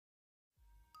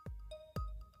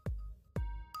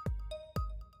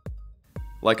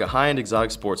Like a high-end exotic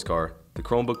sports car, the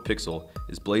Chromebook Pixel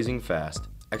is blazing fast,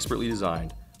 expertly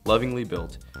designed, lovingly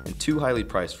built, and too highly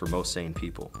priced for most sane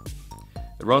people.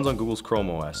 It runs on Google's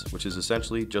Chrome OS, which is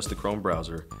essentially just the Chrome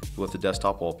browser with a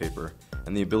desktop wallpaper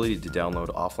and the ability to download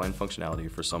offline functionality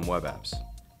for some web apps.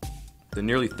 The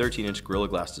nearly 13-inch Gorilla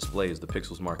Glass display is the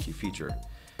Pixel's marquee feature.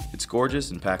 It's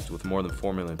gorgeous and packed with more than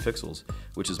 4 million pixels,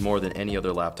 which is more than any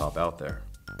other laptop out there.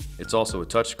 It's also a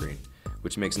touchscreen,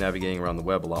 which makes navigating around the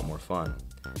web a lot more fun.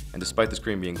 And despite the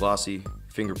screen being glossy,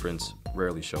 fingerprints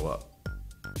rarely show up.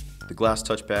 The glass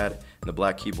touchpad and the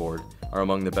black keyboard are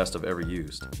among the best I've ever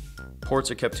used.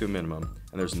 Ports are kept to a minimum,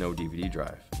 and there's no DVD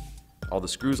drive. All the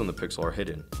screws on the Pixel are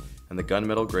hidden, and the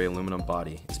gunmetal gray aluminum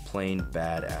body is plain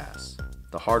badass.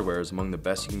 The hardware is among the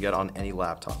best you can get on any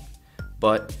laptop,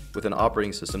 but with an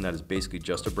operating system that is basically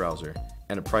just a browser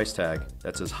and a price tag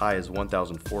that's as high as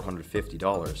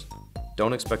 $1,450,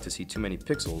 don't expect to see too many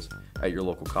Pixels at your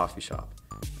local coffee shop.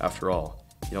 After all,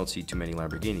 you don't see too many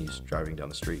Lamborghinis driving down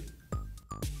the street.